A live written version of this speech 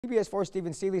CBS 4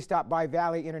 Stephen Seeley stopped by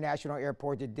Valley International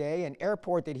Airport today, an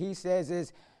airport that he says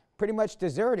is pretty much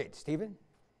deserted. Stephen?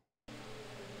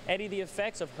 Eddie, the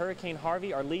effects of Hurricane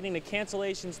Harvey are leading to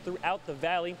cancellations throughout the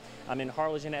valley. I'm in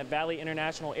Harlingen at Valley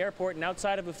International Airport, and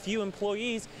outside of a few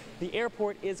employees, the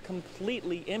airport is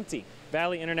completely empty.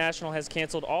 Valley International has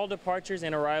canceled all departures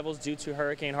and arrivals due to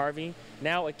Hurricane Harvey,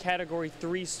 now a Category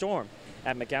 3 storm.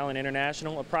 At McAllen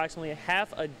International, approximately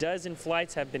half a dozen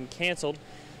flights have been canceled.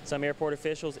 Some airport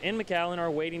officials in McAllen are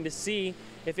waiting to see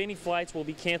if any flights will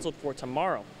be canceled for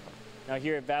tomorrow. Now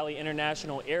here at Valley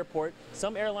International Airport,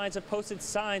 some airlines have posted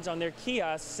signs on their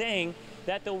kiosks saying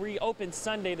that they'll reopen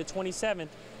Sunday the 27th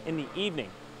in the evening.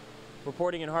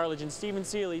 Reporting in Harlingen, Stephen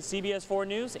Seeley, CBS 4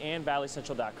 News and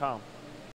ValleyCentral.com.